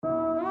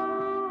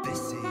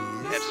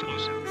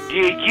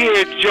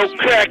Yeah, Joe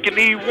Crack and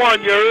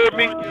E1, you heard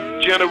me?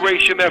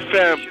 Generation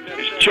FM,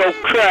 it's Joe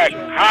Crack,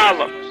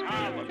 holla.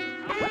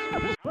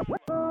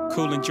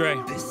 Cool and Dre.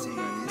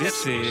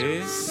 This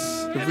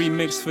is the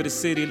remix for the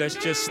city. Let's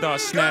just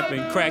start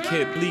snapping. Crack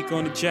hit Bleak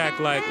on the jack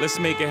like, let's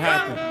make it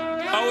happen.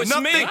 Oh, it's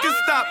Nothing me. Nothing can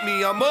stop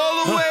me, I'm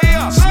all the way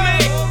up. It's me.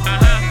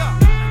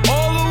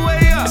 All the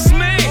way up. It's me.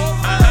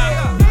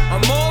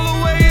 I'm all the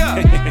way up.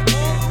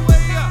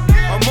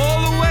 I'm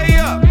all the way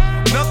up.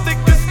 Nothing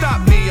can stop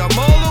me, I'm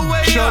all the way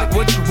up. Shorty,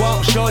 what you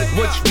want, shorty,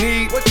 what you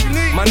need.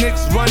 My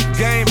niggas run the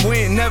game, we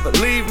ain't never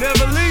leave.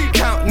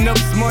 Counting up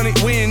this money,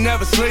 we ain't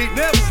never sleep.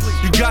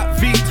 You got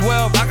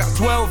V12, I got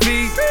 12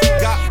 V's.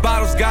 Got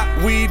bottles, got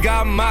weed,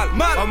 got molly.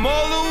 I'm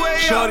all the way up.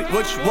 Shorty,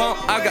 what you want,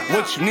 I got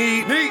what you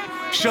need.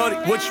 Shorty,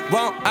 what you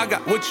want, I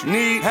got what you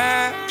need.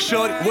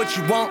 Shorty, what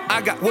you want,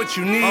 I got what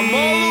you need. I'm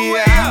all the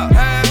way up.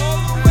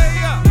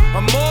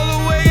 I'm all the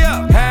way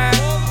up.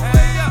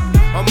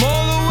 I'm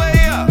all the way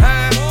up.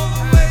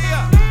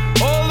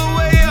 All the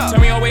way up.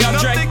 Turn me all the way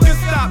up, Dre. Nothing can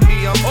stop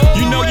me, I'm all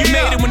You know the way you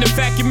made up. it when the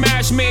fact you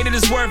mashed made it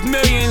is worth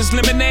millions.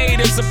 Lemonade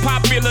is a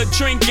popular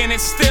drink and it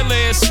still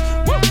is.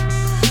 Woo.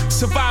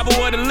 Survival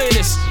of the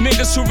littest.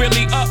 Niggas who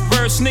really up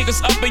verse,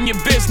 niggas up in your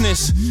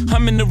business.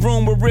 I'm in the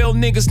room where real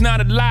niggas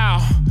not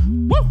allowed.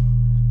 Woo.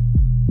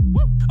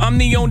 I'm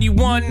the only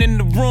one in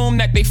the room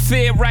that they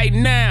fear right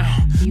now.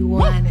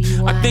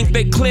 I think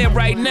they clear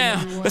right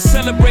now. Let's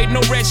celebrate,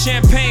 no red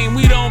champagne,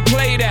 we don't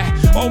play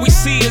that. All we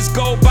see is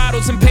gold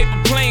bottles and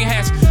paper plane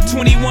hats.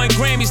 21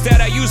 Grammys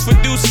that I use for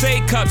Douce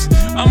cups.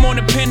 I'm on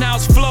the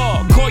penthouse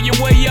floor, call your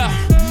way up.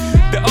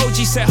 The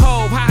OG said,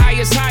 "Ho, how high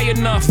is high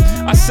enough?"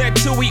 I said,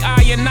 "Till we I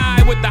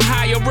with the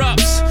higher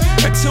ups.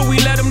 Until we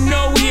let them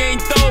know we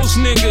ain't those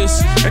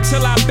niggas.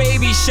 Until our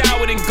baby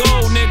showered in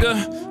gold,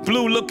 nigga.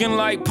 Blue looking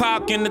like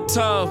Pac in the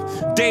tub.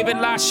 David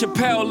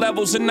LaChapelle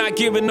levels and not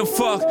giving a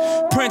fuck.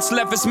 Prince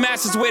left his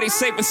masters where they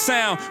safe and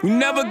sound. We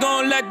never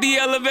gonna let the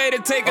elevator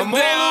take us down.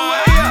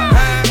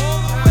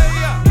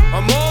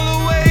 I'm all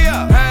the way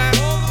up. I'm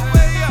all the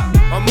way up.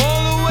 I'm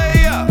all the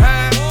way up.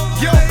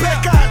 Yo,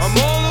 Brackins. I'm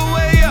all the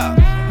way up.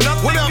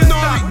 Nothing can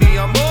stop me.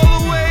 I'm all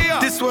the way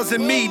up. This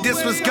wasn't me,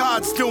 this was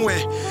God's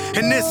doing.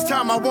 And this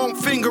time I won't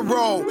finger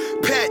roll.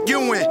 Pat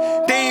Ewing,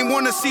 they ain't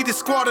wanna see the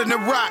squad in the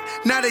rock.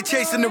 Now they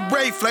chasing the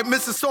Wraith like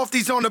Mr.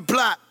 Softy's on the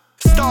block.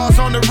 Stars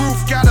on the roof,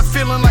 got a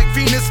feeling like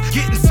Venus.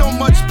 Getting so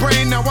much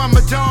brain, now I'm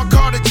a Don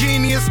Carter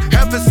genius.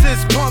 Ever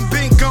since Pump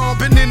been gone,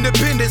 been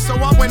independent. So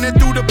I went and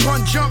threw the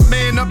Pun Jump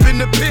Man up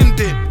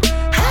independent.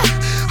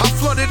 I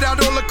flooded out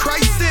all the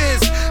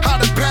crisis.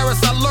 Out of Paris,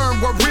 I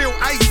learned what real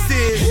ice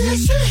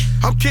is.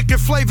 I'm kicking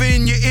flavor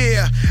in your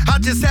ear. I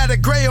just had a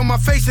gray on my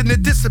face and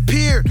it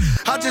disappeared.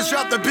 I just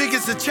dropped the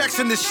biggest of checks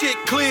and the shit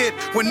cleared.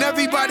 When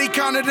everybody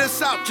counted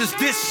us out just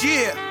this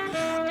year.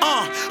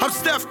 I'm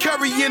Steph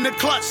Curry in the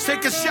clutch.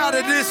 Take a shot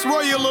at this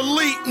Royal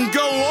Elite and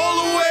go all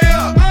the way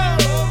up.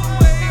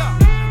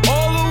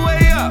 All the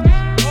way up.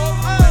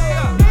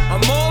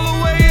 I'm all the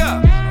way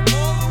up.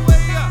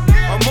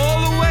 I'm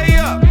all the way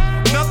up.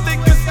 Nothing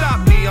can stop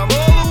me. I'm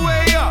all the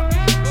way up.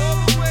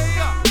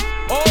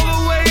 All the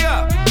way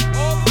up.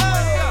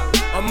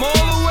 I'm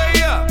all the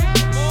way up.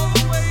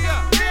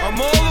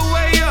 I'm all the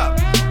way up.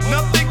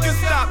 Nothing can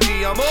stop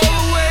me. I'm all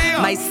the way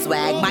up. My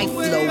swag, my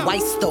flow, I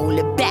stole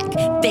it back.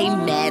 They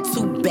mad,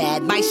 too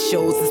bad, my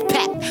shows is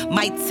packed.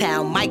 My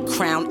town, my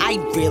crown, I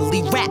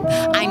really rap.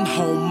 I'm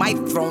home, my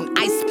throne,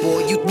 I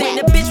spoil you that. When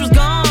the bitch was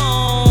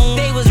gone,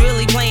 they was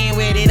really playing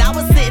with it. I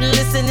was sitting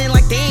listening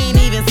like they ain't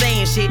even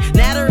saying shit.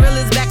 Now the real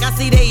is back, I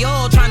see they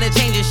all trying to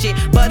change this shit.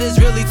 But it's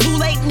really too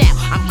late now,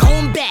 I'm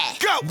going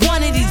back.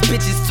 One of these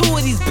bitches, two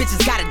of these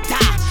bitches gotta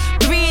die.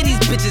 3 of these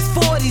bitches,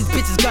 4 of these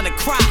bitches gonna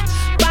cry.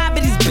 5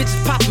 of these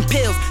bitches popping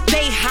pills,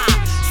 they high.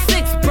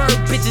 6 bird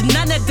bitches,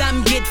 none of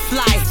them get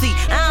fly. See,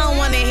 I don't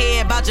wanna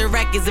hear about your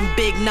records and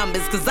big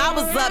numbers. Cause I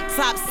was up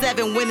top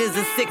 7 winners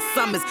and 6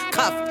 summers.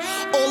 Cuffed,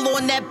 all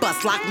on that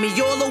bus, locked me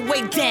all the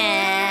way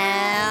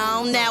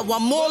down. Now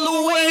I'm all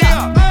the way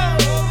up.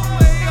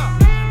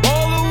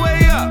 All the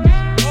way up.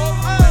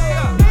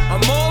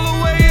 I'm all the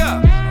way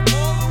up.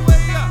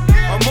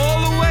 I'm all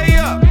the way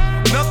up.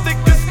 Nothing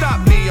can stop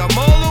me. I'm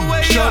all the way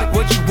up. Shorty,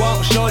 what you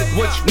want? Shorty,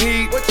 what you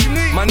need?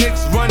 My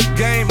niggas run the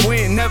game,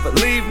 we ain't never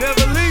leave.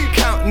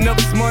 Counting up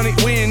this money,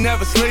 we ain't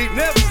never sleep.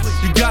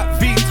 You got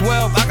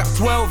V12, I got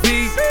 12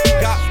 V's.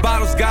 Got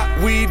bottles, got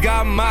weed,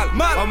 got molly.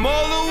 I'm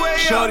all the way up.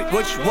 Shorty,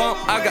 what you want?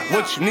 I got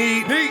what you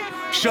need.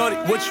 Shorty,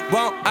 what you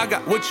want? I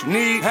got what you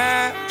need.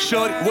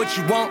 Shorty, what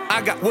you want?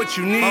 I got what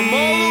you need. I'm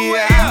all the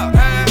way up.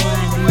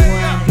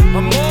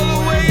 I'm all the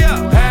way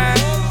up.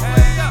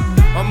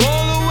 I'm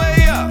all the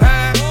way up.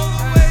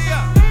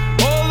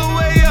 All the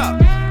way up.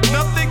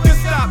 Nothing can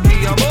stop me.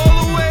 I'm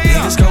all the way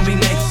up. Niggas gon' be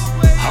niggas,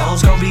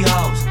 hoes gon' be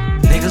hoes.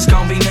 Niggas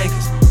gon' be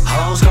niggas,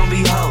 hoes gon'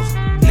 be hoes.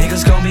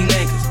 Niggas gon' be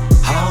niggas,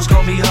 hoes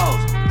gon' be hoes.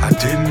 I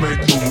didn't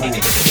make the move.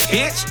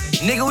 Bitch,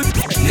 nigga,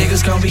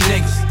 niggas gon' be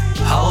niggas,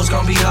 hoes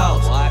gon' be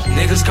hoes.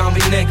 Niggas gon'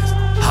 be niggas,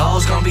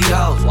 hoes gon' be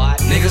hoes.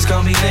 Niggas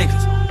gon' be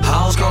niggas,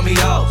 hoes gon' be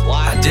hoes.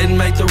 I didn't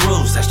make the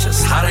rules, that's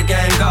just how the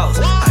game goes.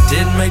 I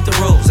didn't make make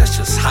the rules, that's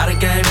just how the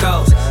game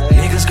goes.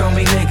 Niggas gon'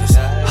 be niggas,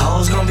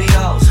 hoes gon' be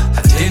hoes.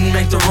 I didn't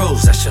make the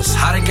rules, that's just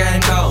how the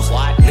game goes.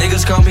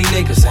 Niggas gon' be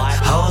niggas,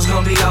 hoes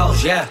gon' be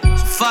hoes, yeah.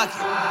 So fuck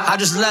it, I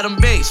just let them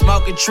be.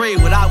 Smoking tree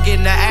without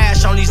getting the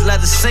ash on these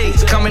leather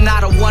seats. Coming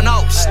out of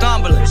 1-0,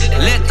 stumbling,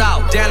 lit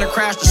out. Down to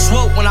crash the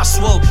swoop when I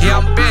swoop. Yeah,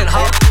 I'm bent,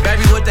 ho.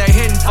 Baby, what they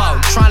hitting for?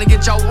 Trying to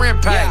get your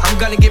rent paid. I'm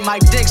gonna get my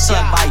dick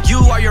sucked by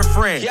you or your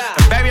friend.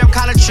 And baby, I'm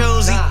kinda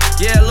choosy.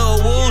 Yeah, a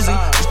little woozy.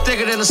 It's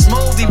thicker than a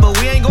smoothie, but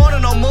we ain't going to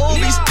no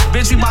movies.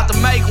 Bitch, we about to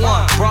make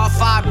one. Brought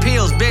 5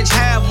 pills, bitch,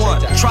 have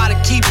one. Try to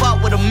keep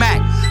up with a Mac,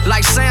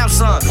 like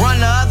Samsung. Run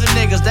the other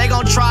niggas, they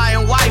gon' try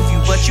and wife you.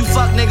 But you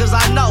fuck niggas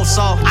I know,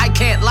 so I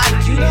can't like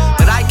you.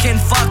 But I can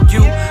fuck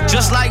you,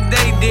 just like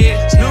they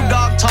did. Snoop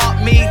Dogg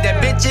taught me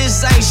that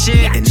bitches ain't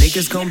shit. And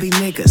niggas gon' be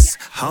niggas,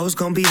 hoes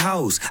gon' be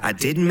hoes. I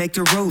didn't make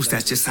the rules,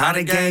 that's just how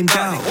the game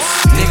goes.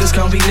 Niggas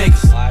gon' be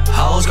niggas,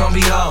 hoes gon'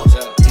 be hoes.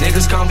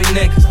 Niggas gon' be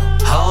niggas,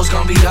 hoes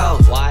gon' be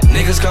hoes.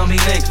 Niggas gon' be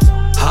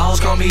niggas, hoes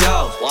gon' be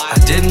hoes. I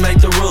didn't make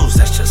the rules,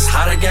 that's just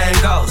how the game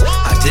goes.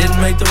 I didn't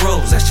make the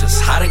rules, that's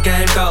just how the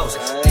game goes.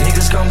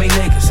 Niggas gon' be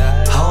niggas,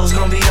 hoes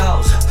gon' be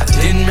hoes. I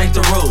didn't make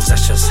the rules,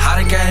 that's just how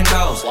the game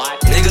goes.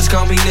 Niggas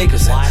gon' be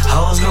niggas,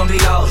 hoes gon' be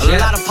hoes. A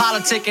lot of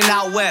politicking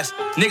out west,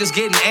 niggas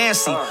getting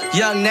antsy.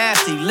 Young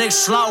nasty, lick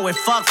slow and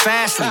fuck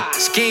fastly.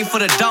 Scheme for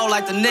the dough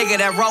like the nigga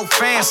that wrote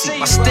fancy.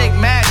 My stick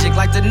magic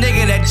like the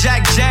nigga that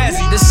Jack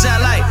Jazzy. This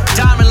LA,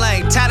 Diamond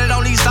Lane, tatted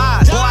on these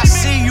eyes. Boy, I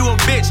see you a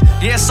bitch,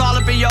 yeah, it's all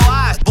up in your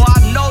eyes. Boy,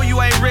 I know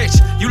you ain't rich,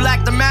 you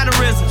lack the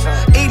mannerisms.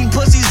 Eating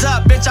pussies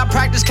up, bitch, I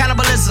practice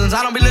cannibalisms.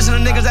 I don't be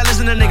listening to niggas that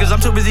listen to niggas, I'm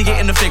too busy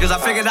getting the figures. I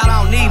figured out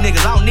I don't need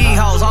niggas, I don't need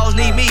hoes. Hoes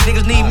need me,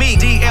 niggas need me.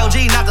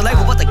 DLG, not the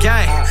label, but the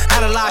game.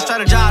 Analyze,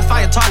 strategize,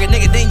 find your target,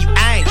 nigga, then you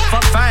aim.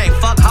 Fuck fame,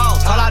 fuck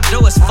hoes, all I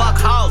do is fuck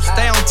hoes.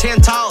 Stay on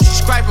 10 toes,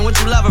 she scraping what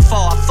you love her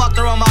for. I fucked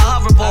her on my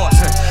hoverboard.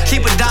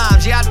 Keep it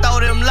dimes, yeah, I throw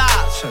them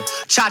lives.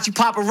 Chachi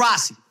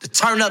paparazzi, the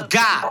turn up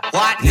guy.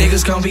 What?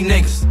 Niggas gon' be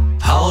niggas,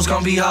 hoes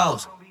gon' be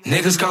hoes.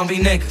 Niggas gon' be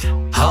niggas,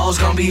 hoes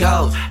gon' be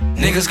hoes.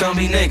 Niggas gon'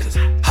 be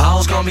niggas,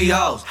 hoes gon' be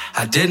hoes.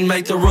 I didn't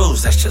make the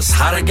rules, that's just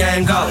how the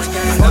game goes.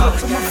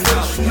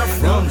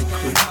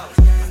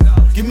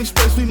 Give me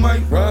space, we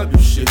might rob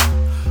your shit.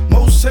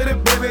 Most say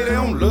that, baby, they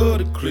don't love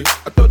the click.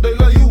 I thought they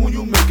love you when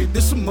you make it,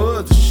 this some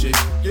other shit.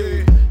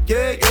 Yeah,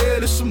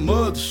 this some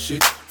other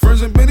shit.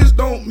 Friends and business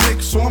don't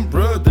mix, so I'm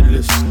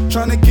brotherless.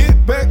 Tryna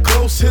get back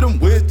close, hit them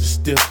with the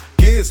stiff.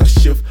 Gears I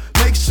shift,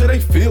 make sure they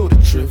feel the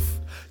drift.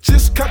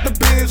 Just caught the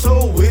Benz,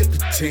 with the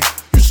tint.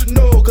 You should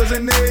know, cause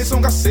in every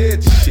song I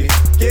said this shit.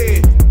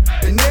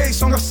 Yeah, in every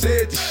song I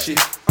said this shit.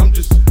 I'm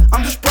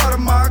just proud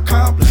of my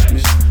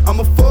accomplishments. I'm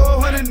a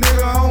 400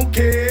 nigga, I don't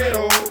care at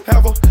all.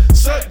 Have a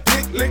suck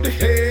dick, lick the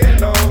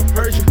head off.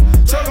 Heard you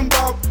talking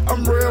about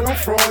I'm real, I'm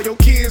fraud. Your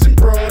kids and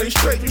bro, they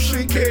straight, you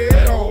shouldn't care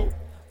at all.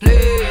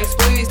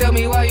 Please tell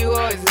me why you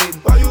always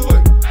hating. Why you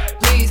what?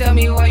 Please tell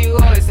me why you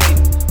always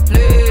hating.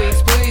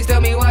 Please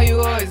tell me why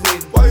you always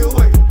hating. Why you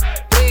waiting?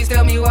 Please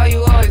tell me why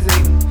you always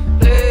hating.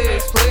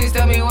 Please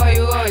tell me why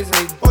you always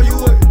hating. Why you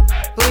waiting?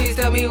 Please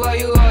tell me why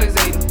you always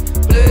hating.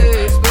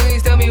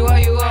 Please tell me why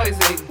you always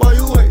hating. Why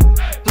you waiting?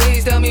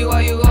 Please tell me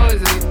why you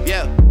always hating.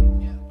 Yeah,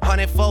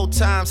 104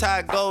 times how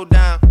it go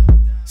down.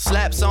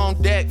 Slaps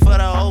on deck for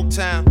the whole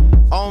town.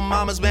 On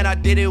mamas, man, I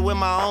did it with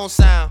my own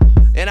sound.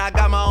 And I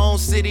got my own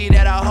city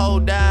that I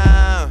hold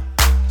down.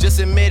 Just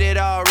admit it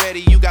already.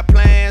 You got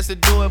plans to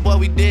do it, but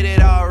we did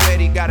it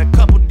already. Got a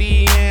couple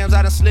DMs,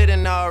 I done slid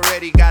in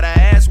already. Gotta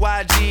ask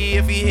YG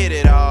if he hit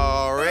it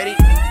already.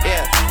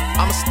 Yeah,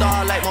 I'm a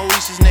star like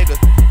Moesha's nigga.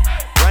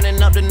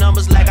 Running up the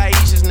numbers like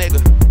Aisha's nigga.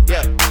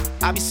 Yeah,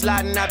 I be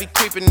sliding, I be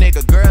creeping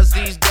nigga. Girls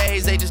these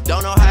days, they just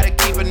don't know how to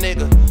keep a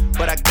nigga.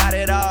 But I got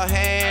it all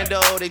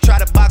handled. They try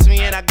to box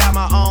me and I got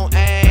my own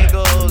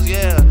angles,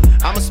 yeah.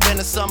 I'ma spend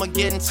the summer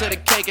getting to the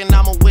cake and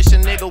I'ma wish a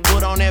nigga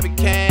would on every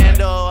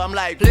candle. I'm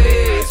like,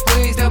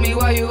 please tell me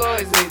why you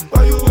always hating.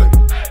 Why you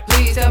waiting?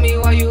 Please tell me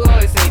why you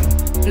always hating.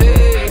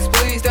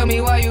 Please tell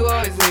me why you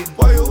always hating.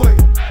 Why you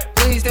waiting?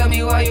 Please tell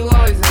me why you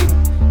always hating.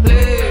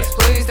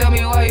 Please tell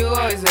me why you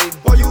always hating.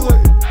 Why you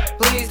waiting?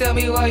 Please tell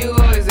me why you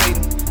always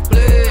hating.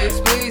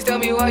 Please tell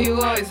me why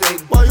you always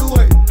hating. Why you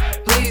waiting?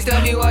 Please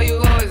tell me why you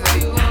always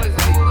hating.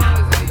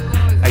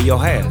 Hey, yo,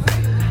 Hal,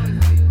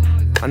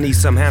 I need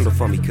some handle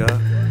for me, cuz.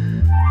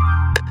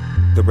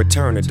 The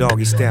return of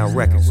Doggy Style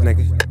Records,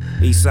 nigga.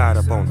 East side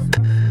up on them.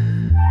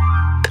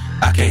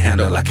 I can't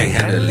handle it. I can't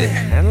handle it.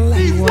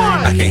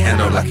 I can't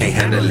handle it. I can't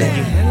handle it.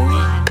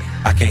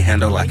 I can't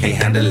handle it. I can't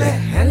handle it.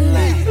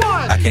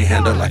 I can't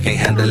handle it. I can't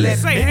handle it.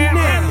 I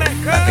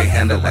can't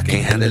handle it. I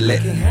can't handle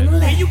it.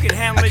 You can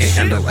handle I can't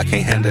handle it. I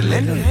can't handle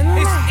it.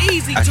 It's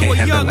easy to a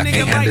young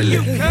nigga like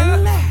you, cuz.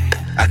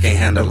 I can't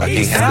handle it. I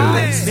can't handle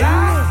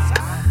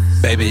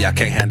it. Baby, I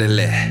can't handle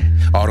it.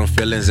 All them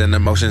feelings and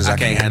emotions, I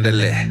can't handle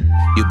it.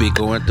 You be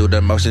going through the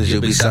motions,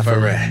 you be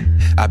suffering.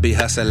 I be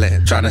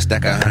hustling, trying to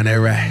stack 100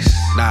 racks.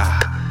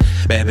 Nah,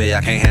 baby,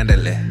 I can't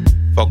handle it.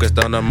 Focused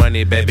on the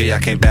money, baby, I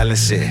can't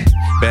balance it.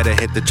 Better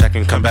hit the track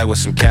and come back with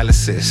some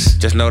calluses.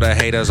 Just know the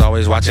haters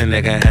always watching,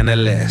 nigga,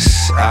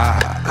 analysts.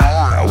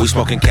 We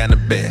smoking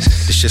cannabis.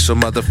 This shit so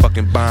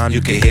motherfucking bomb,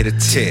 you can hit a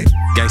tick.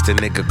 Gangsta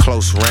nigga,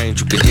 close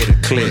range, you can hit a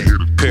click.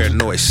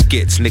 Paranoid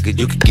skits, nigga,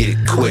 you can get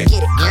it quick.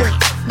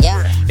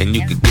 And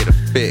you can get a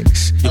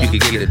fix. You can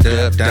get a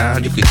dub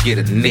down, you can get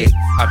a nick.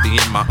 I be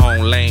in my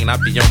own lane, I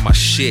be on my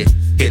shit.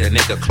 Hit a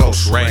nigga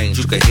close range,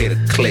 you can hit a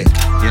click.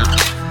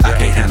 I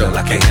can't handle it.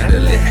 I can't handle,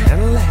 I can't handle it.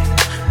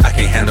 I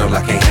can't handle it.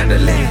 I can't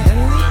handle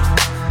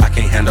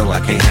it. I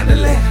can't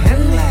handle it.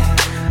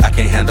 I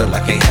can't handle it. I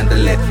can't handle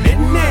it.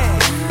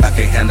 I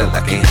can't handle it.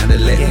 I can't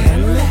handle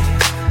it.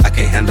 I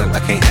can't handle it. I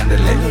can't handle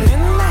it.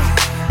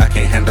 I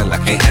can't handle it. I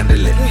can't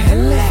handle it.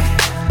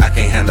 I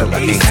can't handle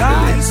it. I can't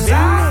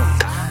handle it.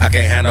 I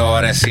can't handle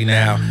all that, see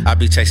now. I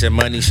be chasing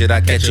money, shit,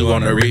 I catch you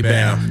on the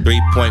rebound.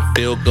 3-point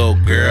field goal,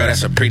 girl,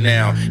 that's a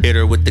pre-noun. Hit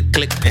her with the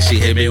click, and she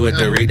hit me with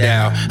the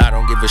redial. I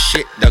don't give a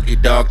shit, doggy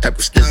dog type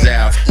of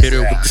stizzle. Hit her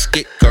with the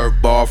skit,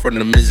 curveball from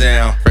the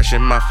mizzow. Fresh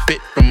in my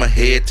fit, from my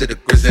head to the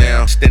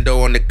grizzle.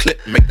 Stendo on the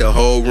clip, make the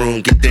whole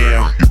room get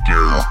down.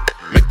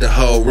 Make the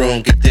whole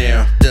room get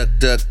down. Duck,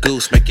 duck,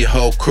 goose, make your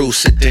whole crew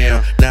sit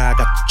down. Now I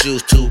got the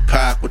juice,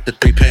 Tupac with the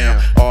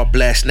 3-pound. All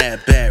black,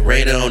 snapback,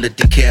 radar on the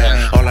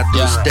decal. All I do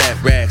is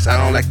stab racks, I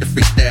don't like the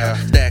freestyle.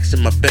 Stacks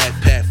in my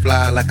backpack,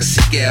 fly like a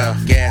seagull.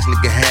 Gas,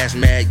 nigga,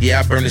 hazmat, yeah,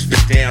 I burn this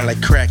bitch down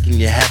like crack in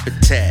your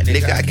habitat.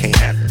 Nigga, I can't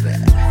handle that.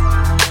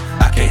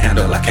 I can't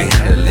handle, I can't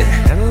handle it.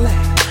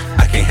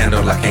 I can't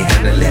handle, I can't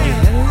handle it.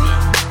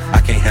 I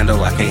can't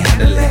handle, I can't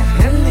handle it.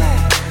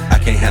 I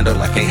can't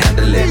handle, I can't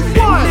handle it.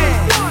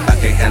 I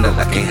can't handle,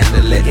 I can't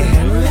handle it.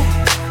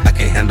 I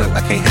can't handle,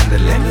 I can't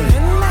handle it.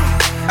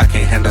 I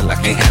can't handle, I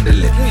can't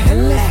handle it.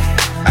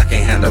 I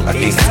can't handle, I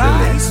can't handle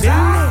it.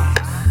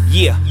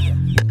 Yeah,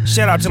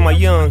 shout out to my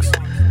youngs,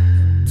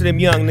 to them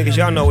young niggas,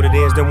 y'all know what it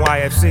is, them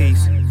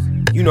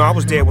YFCs. You know I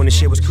was there when the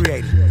shit was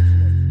created.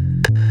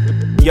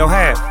 Yo,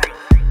 Hab.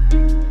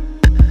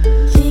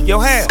 Yo,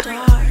 Hab.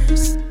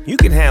 You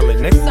can handle it,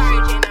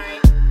 nigga.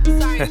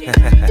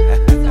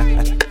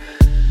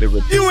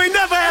 You ain't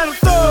never had a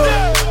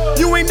thug.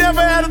 You ain't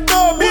never had a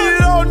thug. Beat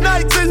it all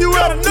night till you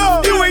had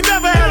enough. You ain't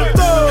never had a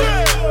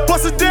thug.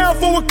 Bust it down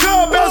for a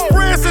cub. Best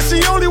friend said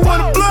she only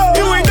wanna blow.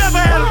 You ain't never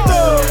had a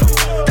thug.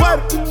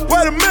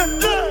 Wait a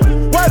minute.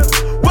 Wait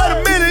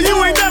a minute.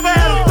 You ain't never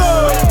had a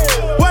thug.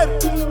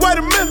 Wait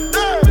a minute.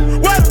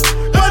 Wait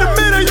a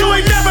minute. You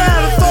ain't never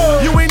had a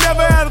thug. You ain't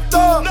never had a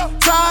thug.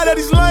 Tired of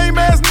these lame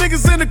ass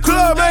niggas in the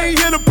club. I ain't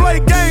here to play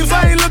games.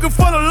 I ain't looking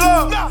for the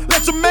love.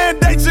 Let your man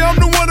date you. I'm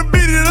the one to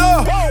beat it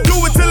up.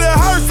 Do it till it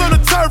hurts on the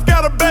turf,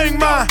 gotta bang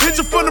mine. Hit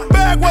you from the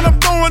back while I'm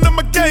throwing up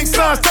my gang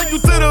signs. Take you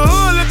to the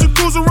hood, let you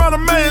cruise around the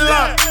main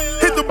line.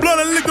 Hit the blunt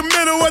and lick the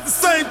middle at the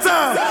same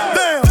time.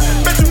 Damn,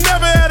 bet you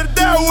never had it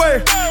that way.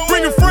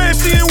 Bring a friend,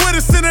 she ain't with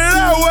it, send it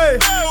that way.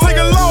 Take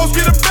a loss,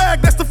 get it back,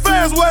 that's the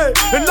fast way.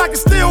 And I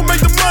can still make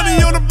the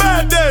money on a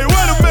bad day.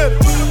 Wait a minute,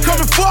 come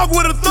and fuck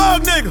with a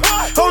thug nigga.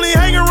 Only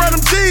hang around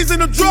them G's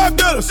and the drug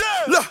dealers.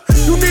 Look,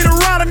 you need a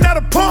rider, not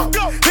a punk.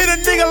 Hit a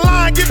nigga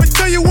line, give it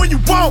to you when you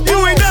want. You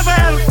ain't never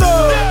had a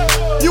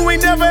thug. You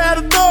ain't never had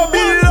a thug. Beat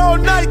it all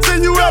night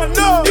till you had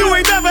enough. You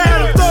ain't never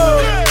had a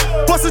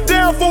thug. Bust it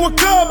down for a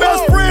cub.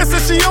 Best friend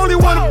said she only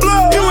wanna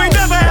blow. You ain't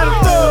never had a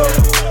thug.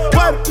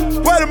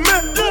 Wait a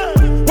minute.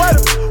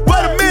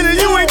 Wait a minute.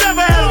 You ain't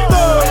never had a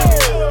thug.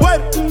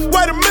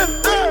 Wait a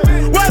minute.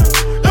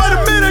 Wait a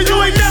minute. You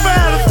ain't never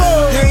had a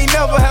thug. You ain't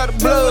never had a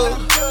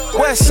blood.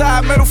 West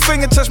side, middle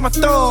finger, touch my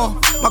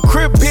thumb. My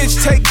crib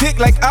bitch take dick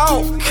like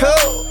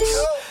cuz.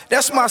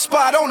 That's my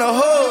spot on the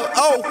hood.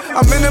 Oh,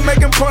 I'm in there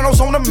making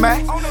pornos on the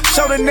mat.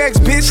 Show the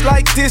next bitch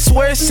like this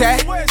where it's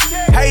at.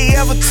 Hey,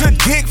 ever took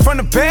dick from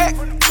the back?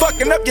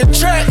 Fucking up your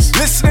tracks.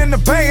 Listening to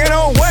banging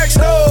on wax,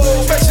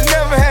 no. Bet you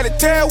never had it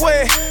that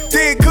way.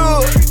 Did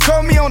good,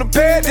 call me on a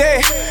bad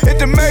day. At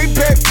the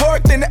Maybach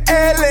parked in the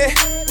alley.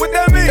 What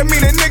that mean? That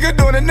mean a nigga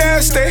doing a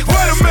nasty. Wait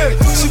a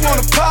minute, she want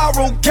a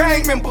pyro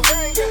gang member.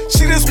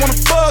 She just wanna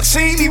fuck, she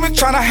ain't even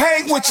tryna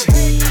hang with you.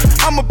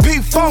 I'm a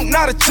P-Funk,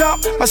 not a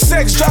jump. My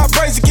sex drive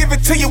crazy, give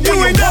it to you when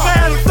you ain't never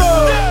had a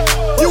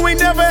thug. You ain't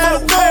never had a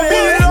thug.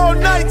 Beat it all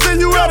night till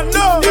you had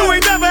enough. You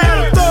ain't never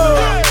had a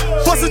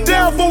thug. Bust it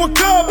down for a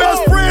cub.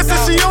 Best friend said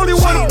she only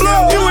wanna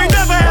blow. You ain't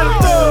never had a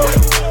thug.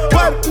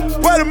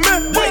 Wait a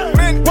minute. Wait a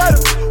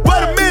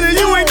minute.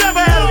 You ain't never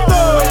had a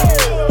thug.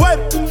 Wait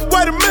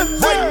a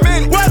minute. Wait a minute.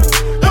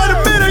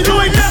 You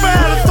ain't never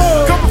had a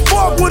thug. Come and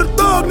fuck with a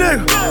thug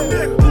nigga.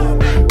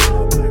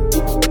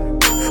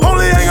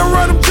 Only hang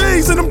around them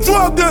G's and them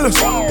drug dealers.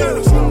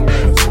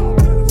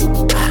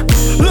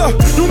 Look,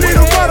 you need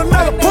a rider,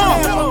 not a pump.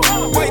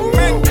 Wait a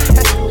minute.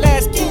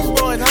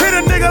 Hit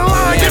a nigga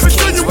line, give it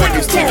to you when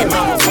you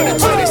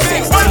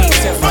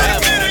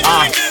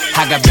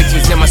I got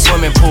bitches in my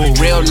swimming pool,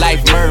 real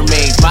life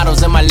mermaids.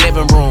 Models in my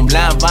living room,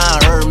 line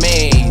Von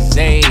Hermes.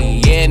 Hey,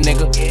 yeah,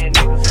 nigga.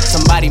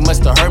 Somebody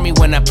must have heard me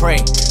when I pray.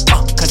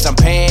 Cause I'm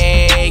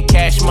paid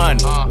cash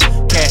money.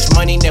 Cash Cash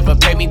money never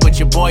paid me, but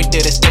your boy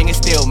did his thing and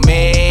still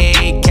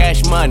made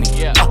cash money.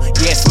 Yeah,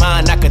 it's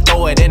mine, I could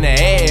throw it in the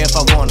air if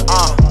I wanna.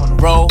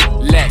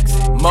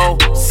 Rolex, Mo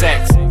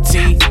sex,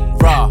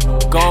 T-Raw,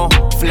 gon'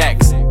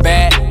 flex,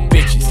 bad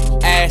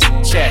bitches, ass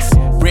chest,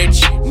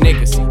 rich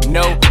niggas,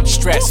 no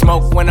stress.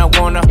 Smoke when I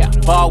wanna,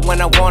 ball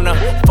when I wanna,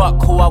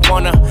 fuck who I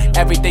wanna,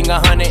 everything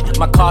 100.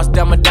 My car's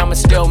dumber,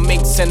 still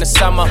minks in the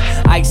summer.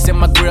 Ice in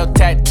my grill,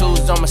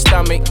 tattoos on my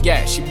stomach.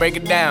 Yeah, she break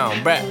it down,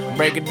 bruh,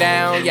 break it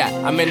down. Yeah,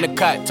 I'm in the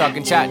cut,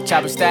 talking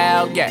chopper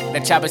style. Yeah,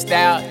 that chopper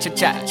style,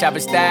 chopper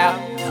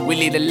style. We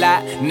lead a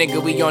lot,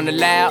 nigga, we on the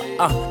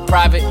loud.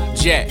 Private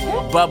jet,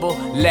 bubble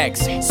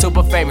Lex,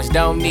 super famous,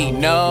 don't need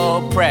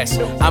no press.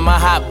 I'm a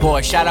hot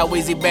boy, shout out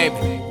Weezy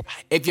baby.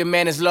 If your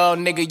man is low,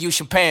 nigga, you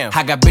should pay him.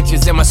 I got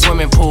bitches in my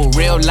swimming pool,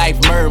 real life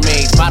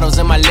mermaids. Models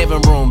in my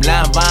living room,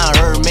 line vine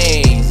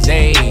Hermes.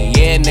 Hey,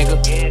 yeah,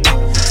 nigga.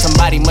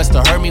 Somebody must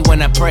have heard me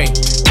when I pray.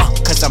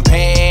 Cause I'm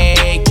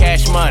paid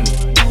cash money.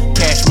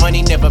 Cash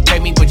money never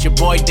paid me, but your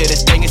boy did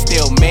his thing and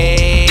still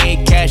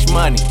made cash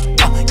money.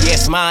 Yeah,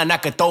 it's mine, I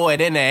could throw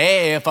it in the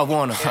air if I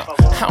wanna.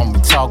 I don't be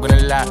talking a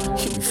lot,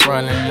 you be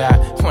frontin' a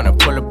lot. When I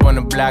pull up on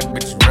the block,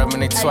 bitches rubbing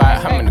they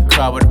twat. I'm in the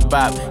car with a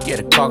bop, yeah,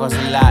 the car goes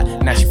a lot.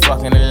 Now she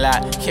fucking a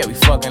lot, yeah, we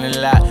fucking a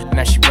lot.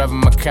 Now she rubbing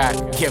my cock,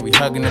 yeah, we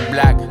hugging the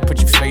block. Put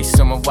your face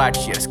on my watch,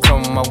 yeah, that's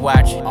chrome on my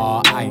watch.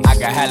 All ice, I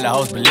got hella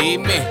hoes,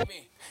 believe me.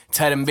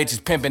 Tell them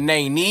bitches pimpin'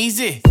 ain't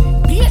easy.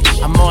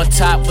 I'm on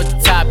top with the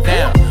top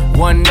down.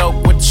 One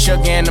note with the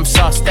sugar and I'm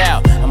sauced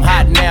out. I'm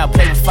hot now,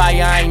 play with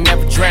fire, I ain't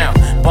never drown.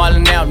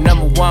 Ballin' out,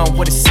 #1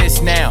 with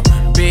assists now.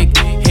 Big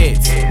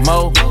hits,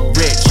 Mo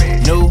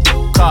rich, new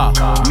car,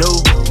 new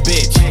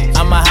bitch.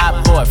 I'm a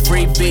hot boy,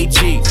 free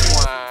BG.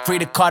 Free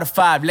to Carter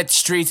 5, let the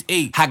streets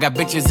eat. I got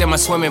bitches in my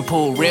swimming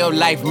pool, real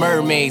life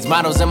mermaids.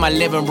 Models in my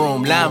living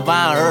room, line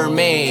vine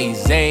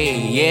Hermes.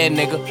 Hey, yeah,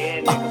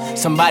 nigga.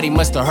 Somebody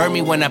must have heard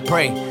me when I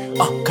pray.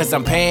 Cause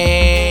I'm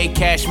paid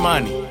cash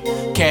money.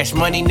 Cash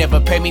money never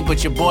paid me,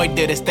 but your boy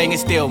did his thing and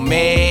still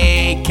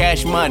made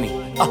cash money.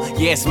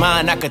 Yeah, it's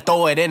mine, I could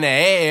throw it in the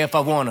air if I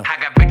wanna.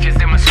 I got bitches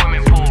in my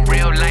swimming pool,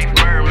 real life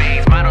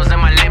mermaids. Models in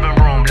my living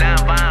room, line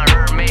vine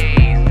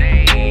Hermes.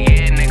 Hey,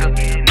 yeah,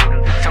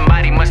 nigga.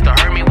 Somebody must have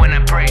heard me when I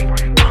pray.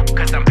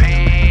 Cause I'm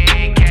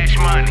paid cash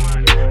money.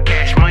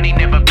 Cash money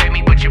never paid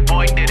me, but your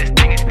boy did his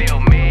thing and still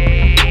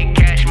made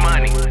cash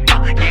money.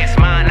 Yeah, it's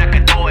mine, I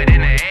could throw it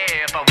in the air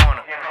if I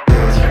wanna.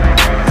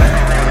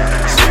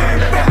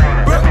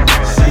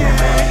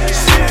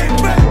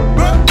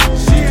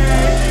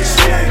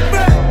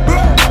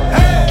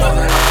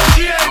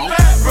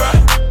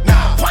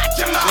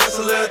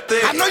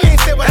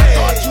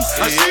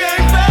 She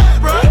ain't bad,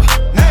 bro.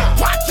 Now,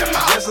 watch him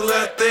out. Just a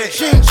little thick.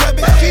 She ain't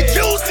chubby, she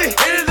juicy.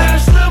 Anything a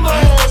slim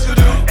hoes can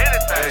do.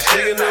 Anything. She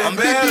can do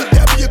better.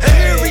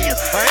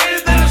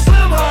 Anything a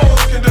slim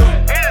hoes can do.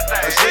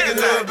 Anything. She can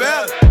do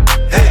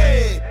better.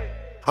 Hey.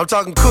 I'm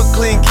talking cook,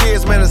 clean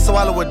kids, man, and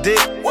swallow a dick.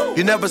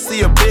 You never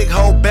see a big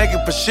hoe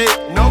begging for shit.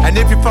 And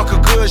if you fuck her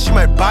good, she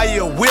might buy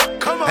you a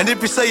whip. And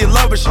if you say you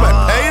love her, she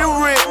might pay the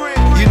rent.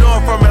 You know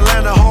I'm from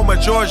Atlanta, home of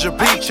Georgia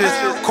peaches.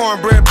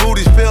 Cornbread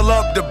booties fill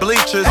up the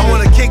bleachers. I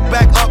wanna kick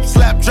back up,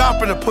 slap,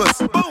 drop in the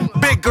pussy.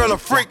 Big girl a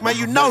freak, man,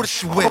 you know that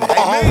she with it.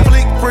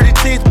 Fleek, pretty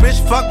teeth, bitch,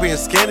 fuck being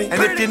skinny. And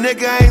if your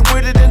nigga ain't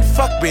with it, then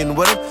fuck being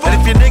with him.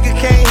 And if your nigga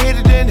can't hit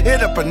it, then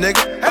hit up a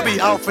nigga. I be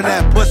off in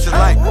that pussy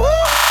like,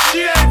 she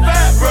ain't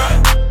bad,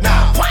 bruh.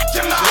 Now, watch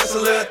him out. Just a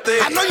little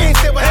thick. I know you ain't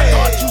said what I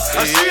thought you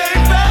said. She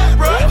ain't bad,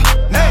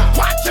 bruh. Now,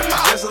 watch him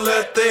out. Just a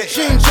little thick.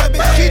 She ain't chubby,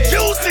 she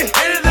juicy.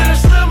 Anything a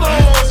slim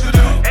hoes can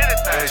do.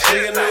 Anything. She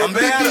can do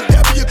better.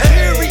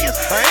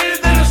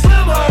 Anything a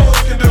slim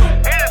hoes can do.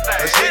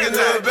 Anything. She can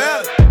do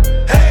better.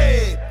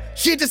 Hey.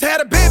 She just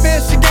had a baby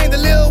and she gained a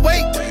little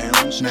weight.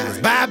 Now it's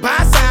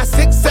bye-bye size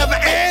 6, 7,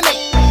 and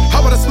 8.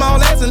 How about a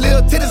small ass and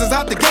little titties is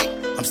out the gate.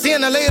 I'm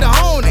seeing her later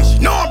on and she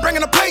know I'm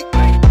bringing a plate.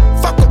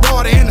 Fuck the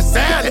water and the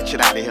salad.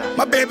 Get out of here.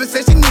 My baby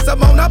said she needs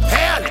something on her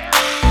palate.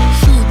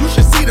 Shoot, you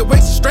should see the way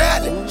she's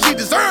straddling. She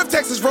deserved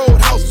Texas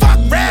Roadhouse. Fuck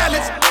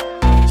rallies.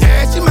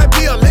 Yeah, she might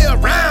be a little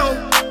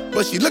round,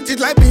 but she looked just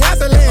like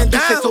Beyonce laying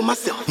down. So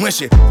myself. When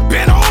she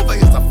bent over,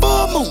 it's a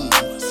full moon.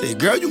 Say,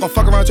 girl, you gon'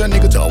 fuck around your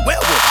nigga to a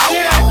werewolf. She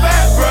ain't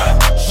bad,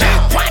 bruh.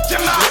 Now, watch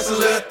him out. Just a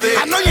little thick.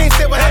 I know you ain't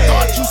said what I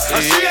thought you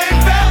said. She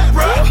ain't bad,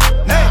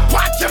 bruh. Now,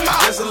 watch him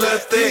out. Just a little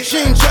thick. She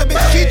ain't chubby,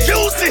 she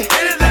juicy.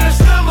 Anything a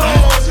slim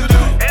hoes can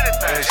do.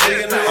 Anything. She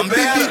can do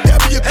better.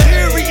 BBW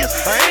curious.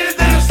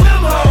 Anything a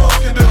slim hoes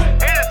can do.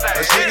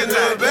 Anything. She can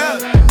do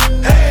better.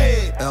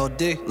 Hey.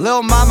 LD.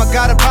 Lil' mama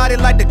got a body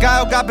like the guy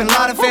who got Bin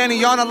Laden.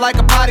 Fanny on her like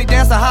a potty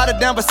dancer, hotter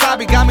than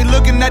Wasabi. Got me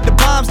looking at the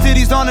bomb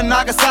cities on the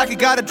Nagasaki.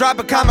 Gotta drop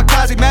a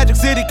kamikaze, Magic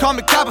City, call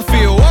me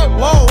Copperfield. Whoa,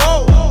 whoa,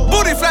 whoa.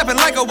 Booty flapping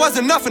like I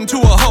wasn't nothing to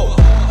a hoe.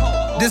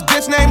 This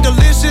bitch named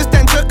Delicious,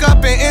 then took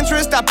up an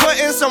interest. I put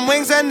in some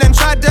wings and then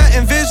tried to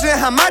envision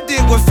how my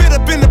dick would fit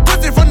up in the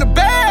pussy from the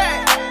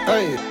back.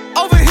 Hey.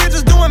 Over here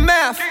just doing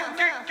math.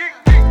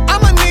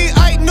 I'ma need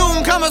Ike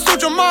Newton, Kama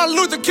Sutra, Martin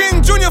Luther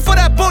King Jr. for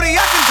that booty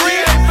I can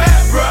breathe. She ain't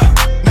bad,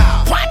 bruh.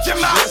 Now, watch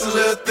him out. Just a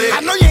little thick.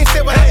 I know you ain't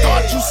said what I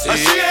thought you said.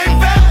 She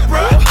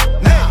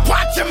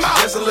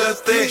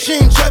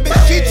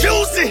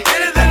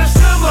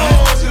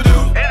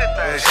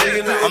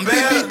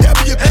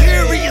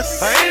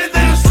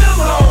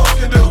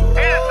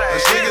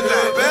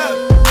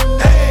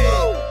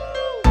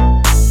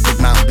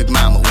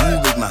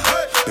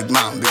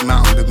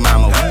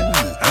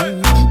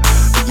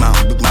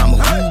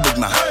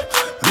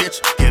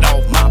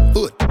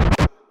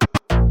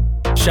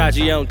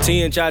Chachi on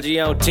 10,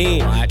 Chachi on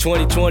 10.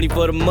 2020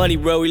 for the money,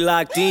 bro, we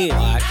locked in.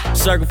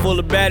 Circle full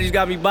of baddies,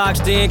 got me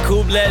boxed in.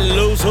 Coop letting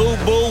loose, who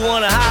boo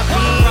wanna hop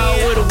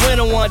in. With a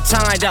winner one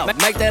time, though.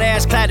 Make that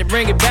ass clap to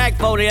bring it back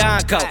for the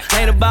encore.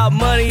 Ain't about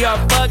money or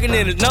fucking,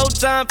 and there's no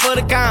time for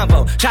the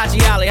combo. Chachi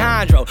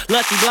Alejandro,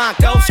 Lucky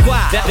Blanco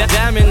squad.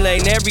 Diamond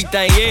lane,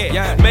 everything,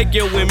 yeah. Make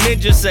your women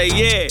just say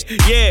yeah,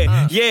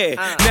 yeah,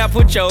 yeah. Now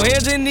put your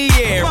hands in the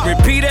air,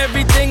 repeat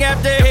everything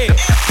after hit.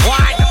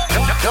 What?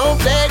 Don't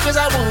play cause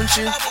I want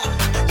you.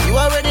 You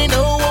already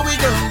know what we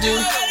gon' do.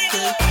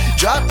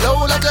 Drop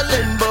low like a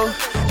limbo.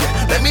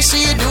 Yeah, let me see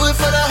you do it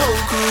for the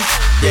whole crew.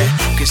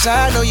 Yeah, cause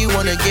I know you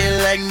wanna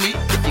get like me.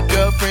 If your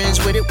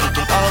girlfriend's with it, we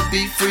can all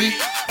be free.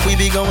 We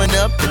be going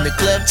up in the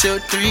club till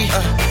 3.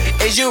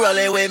 Is you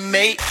rollin' with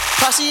me?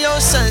 Posse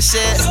on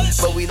Sunset,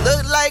 but we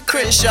look like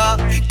Crenshaw.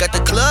 Got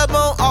the club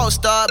on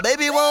All-Star,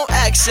 baby won't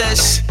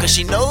access. Cause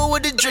she know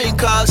what the drink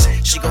costs.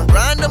 She gon'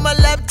 grind on my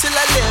lap till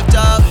I lift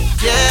up.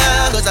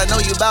 Yeah, cause I know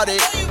you bout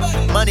it.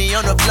 Money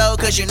on the floor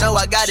cause you know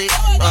I got it.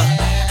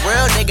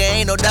 Real nigga,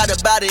 ain't no doubt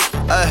about it.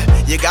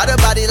 You got a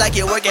body like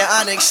you're working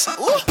Onyx.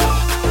 Ooh.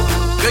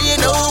 Girl, you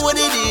know what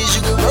it is.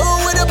 You can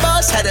roll with a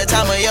boss, had the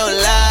time of your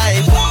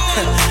life.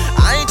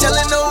 I ain't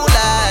telling no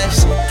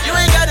lies. You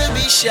ain't gotta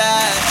be shy.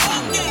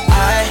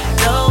 I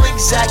know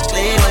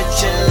exactly what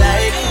you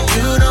like.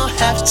 You don't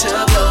have to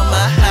blow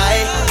my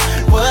height.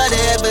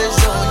 Whatever's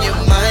on your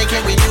mind,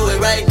 can we do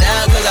it right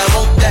now? Cause I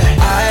want that.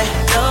 I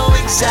know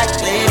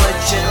exactly what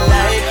you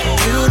like.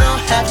 You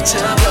don't have to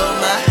blow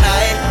my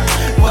height.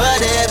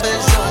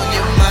 Whatever's on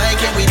your mind,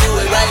 can we do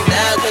it right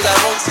now? Cause I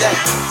want that.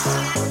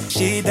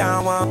 She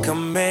don't want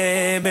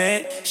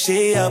commitment.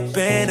 She up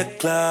in the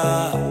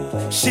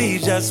club. She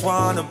just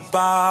want a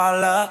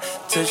baller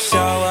to show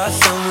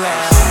us some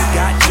love.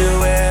 Got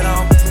you at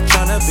home,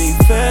 tryna be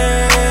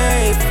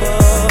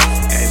faithful.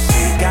 And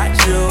she got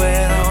you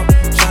at home,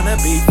 tryna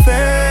be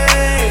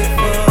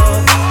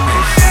faithful.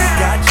 And she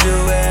got you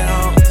at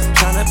home,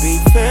 tryna be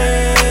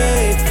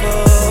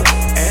faithful.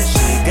 And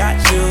she got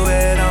you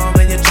at home,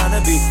 and you're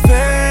tryna be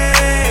faithful.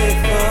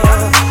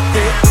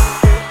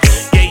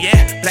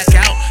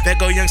 There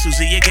go young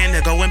Susie again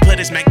to go and put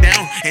his Mac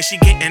down. And she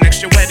getting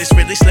extra wet, it's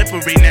really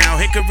slippery now.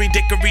 Hickory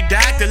dickory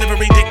dock,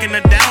 delivery dicking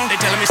her down. They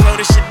telling me slow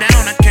this shit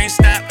down, I can't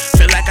stop.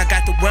 Feel like I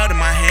got the world in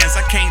my hands,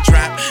 I can't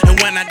drop. And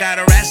when I got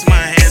her ass in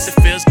my hands, it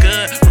feels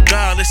good.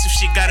 Regardless if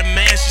she got a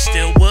man, she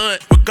still would.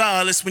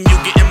 Regardless, when you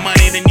getting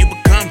money, then you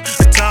become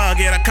a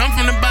target. I come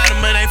from the bottom,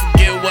 but ain't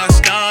forget where I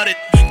started.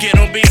 Get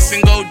on beats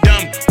and go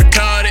dumb,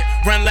 retarded.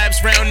 Run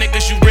laps round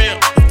niggas, you real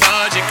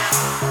lethargic.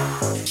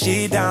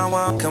 She don't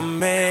want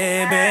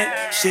commitment.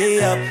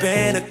 She up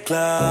in the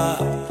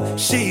club.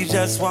 She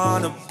just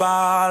want a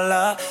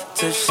baller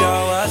to show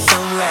us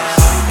some love.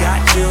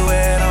 Got you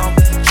at home,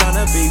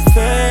 tryna be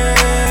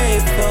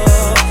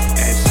faithful.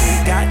 And she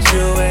got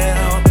you at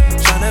home,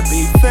 tryna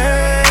be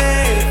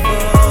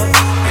faithful.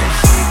 And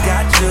she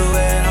got you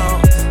at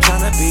home,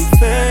 tryna be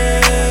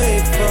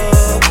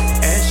faithful.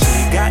 And she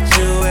got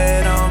you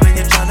at home, and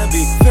you're tryna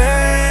be faithful.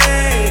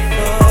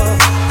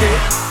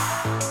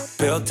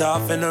 Built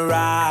off in the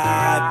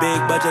ride,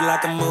 big budget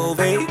like a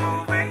movie.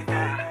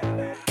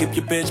 Keep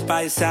your bitch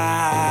by your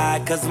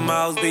side, cause the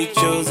most be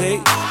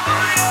choosy.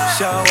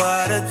 Show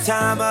her the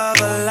time of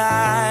her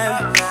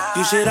life,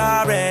 you should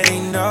already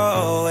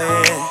know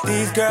it.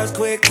 These girls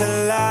quick to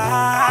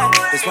lie,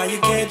 that's why you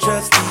can't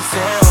trust these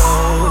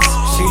hoes.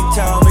 She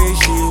told me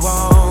she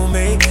want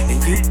me,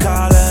 and you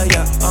call her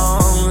your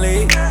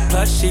only.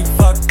 Plus she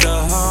fucked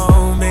the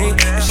homie,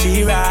 and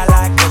she ride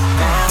like a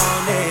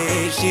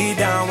pony. She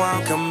don't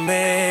want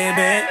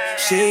commitment,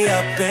 she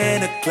up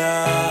in the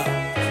club.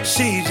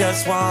 She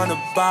just want a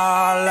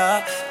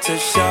baller to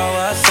show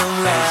us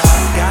some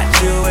love.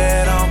 Got you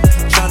at home,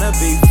 tryna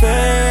be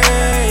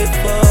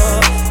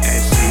faithful.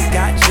 And she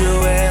got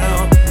you at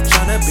home,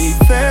 tryna be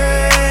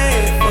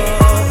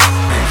faithful.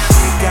 And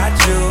she got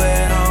you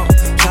at home,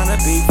 tryna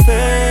be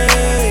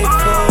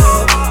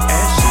faithful.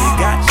 And she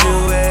got you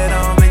at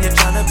home, and you're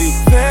tryna be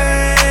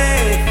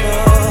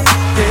faithful.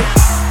 Yeah.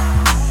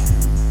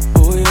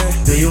 Oh yeah.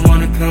 Do you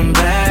wanna come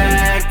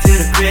back to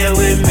the crib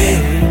with me?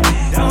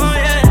 Oh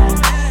yeah.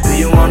 Do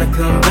you wanna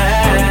come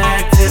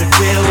back to the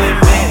crib with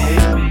me?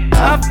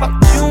 I fuck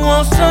you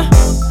on some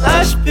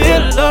lush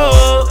pillow.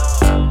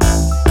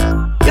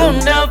 You'll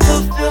never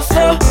feel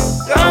so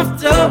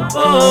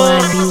comfortable.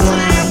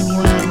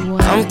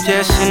 I'm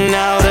cashing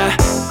out at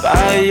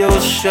buy your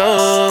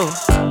show.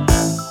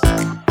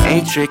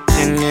 Ain't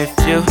tricking if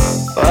you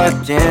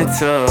fucking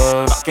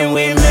talking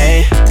with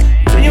me.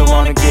 Do you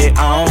wanna get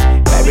on?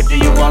 Baby, do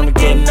you wanna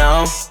get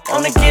known?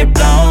 Wanna get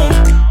blown?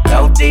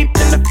 Go deep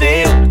in the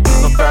field.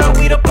 You prefer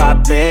we to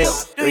pop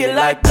pills. Do you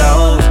like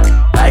those?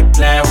 Like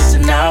playing with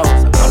your nose?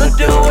 I wanna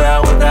do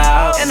well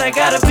without. And I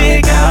got a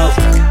big house.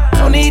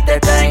 Don't need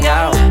that thing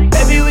out.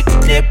 Baby, we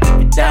can dip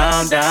it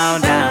down,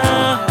 down,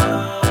 down.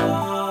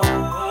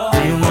 Do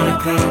you wanna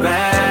come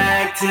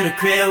back to the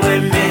crib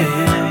with me?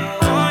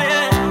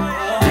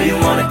 Do you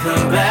wanna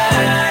come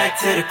back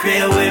to the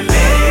crib with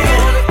me?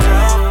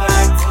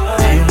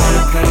 Do you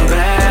wanna come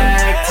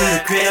back to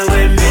crib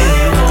with me?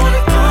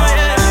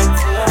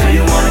 Do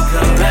you wanna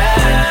come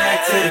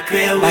back to the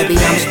crib with me? Baby,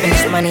 I'ma spend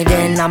this money,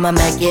 then I'ma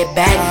make it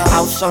back.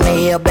 House on the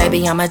hill,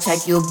 baby, I'ma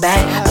take you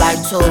back.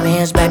 Like 2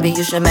 hands, baby,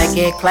 you should make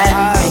it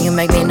clap. Can you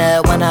make me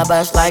nut when I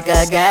bust like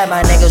a gap?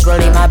 My niggas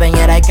really mobbing,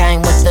 yeah, they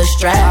came with the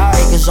strap.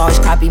 Niggas always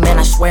copy, man,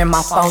 I swear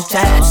my phone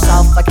tap.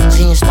 So fucking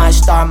genius, might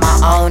start my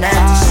own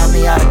app. Tell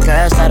me all the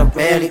girls that'll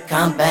really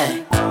come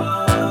back.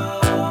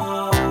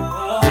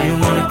 Do you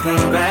wanna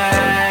come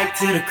back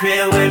to the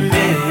crib with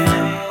me?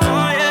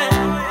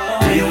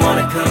 Do you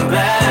wanna come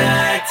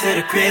back to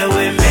the crib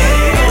with me?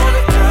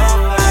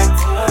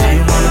 Do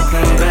you wanna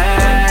come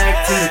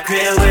back to the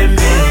crib with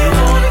me?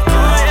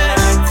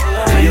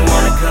 Do you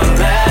wanna come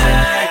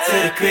back to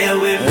the crib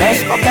with me?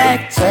 Let's go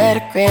back to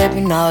the crib,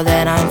 you know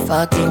that I'm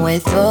fucking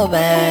with you,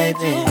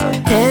 baby.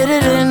 Hit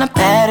it in the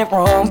padded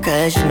room,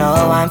 cause you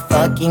know I'm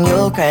fucking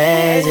you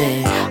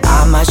crazy.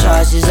 I might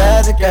charge these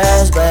other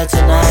girls, but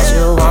tonight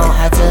you won't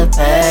have to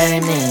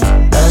pay me.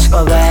 Let's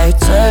go back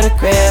to the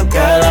crib,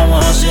 girl, I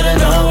want you to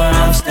know where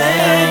I'm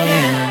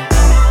staying.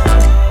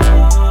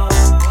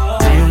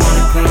 Do you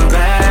wanna come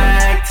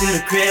back to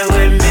the crib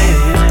with me?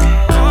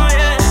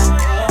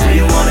 Do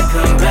you wanna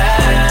come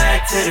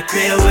back to the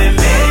crib with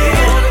me?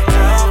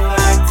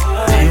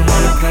 Do you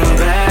wanna come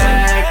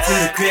back to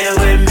the crib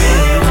with me?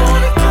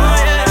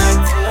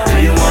 Do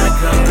you wanna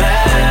come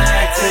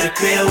back to the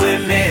crib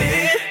with me?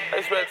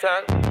 Hey,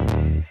 Spectacle.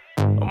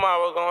 I'm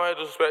always gonna have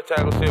to do some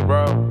spectacular shit,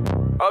 bro.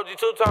 OG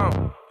 2-Tone,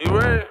 you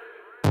ready?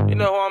 You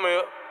know who I'm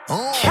here.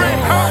 She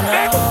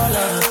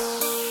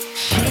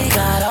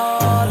got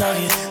all of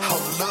you.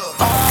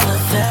 All the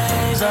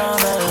things on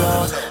the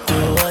low. Do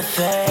a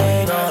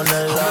thing on the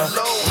low.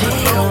 She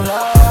don't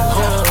love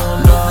you,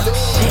 no.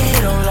 She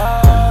don't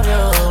love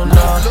you,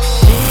 no.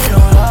 She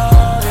don't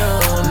love you,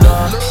 no.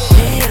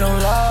 She don't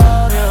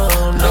love you,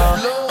 no.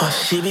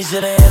 She be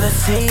sitting in the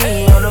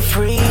sea, on the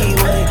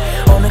freeway,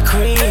 on the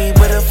creep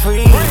with her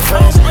free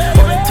friends,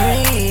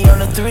 on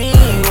the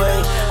three-way.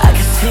 I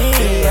can see,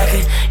 yeah,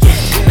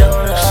 she don't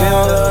love. She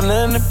don't love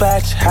nothing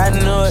about you, I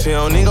know it. She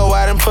don't need go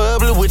out in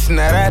public with you,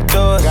 now that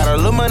door. Got a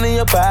little money in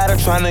your body,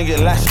 tryna get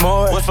lots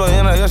more. What's for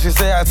in her, yo, she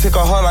say I took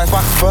her whole life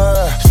off for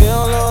her. She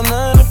don't love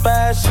nothing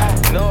about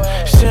you,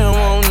 she don't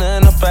want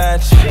nothing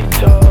about you.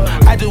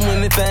 I do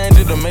anything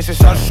just to make sure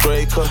she's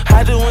straight, cause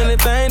I do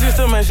anything just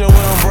to make sure we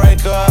don't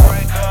break up.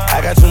 I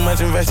got too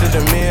much invested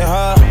in me and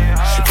her.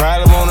 She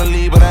probably wanna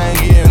leave, but I ain't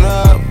getting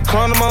up.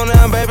 Calm them on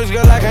now, babies,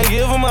 girl, I can't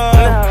give them up.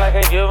 Nah, I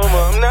can't give them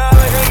up. Nah, I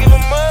can't give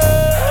them up.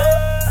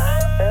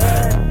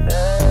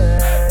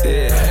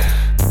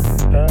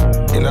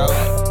 Yeah. You know,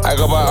 I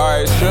go by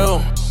RH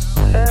True.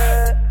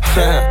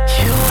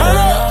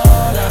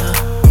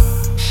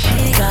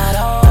 She got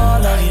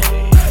all of you.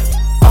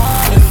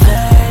 All the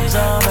things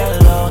on the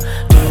low.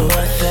 Do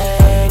a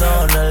thing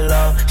on the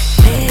low.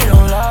 She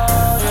don't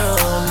love you,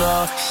 no.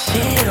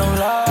 She don't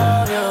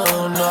love you,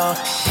 no.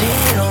 She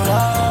don't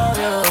love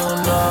you,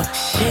 no.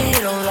 She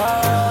don't love you.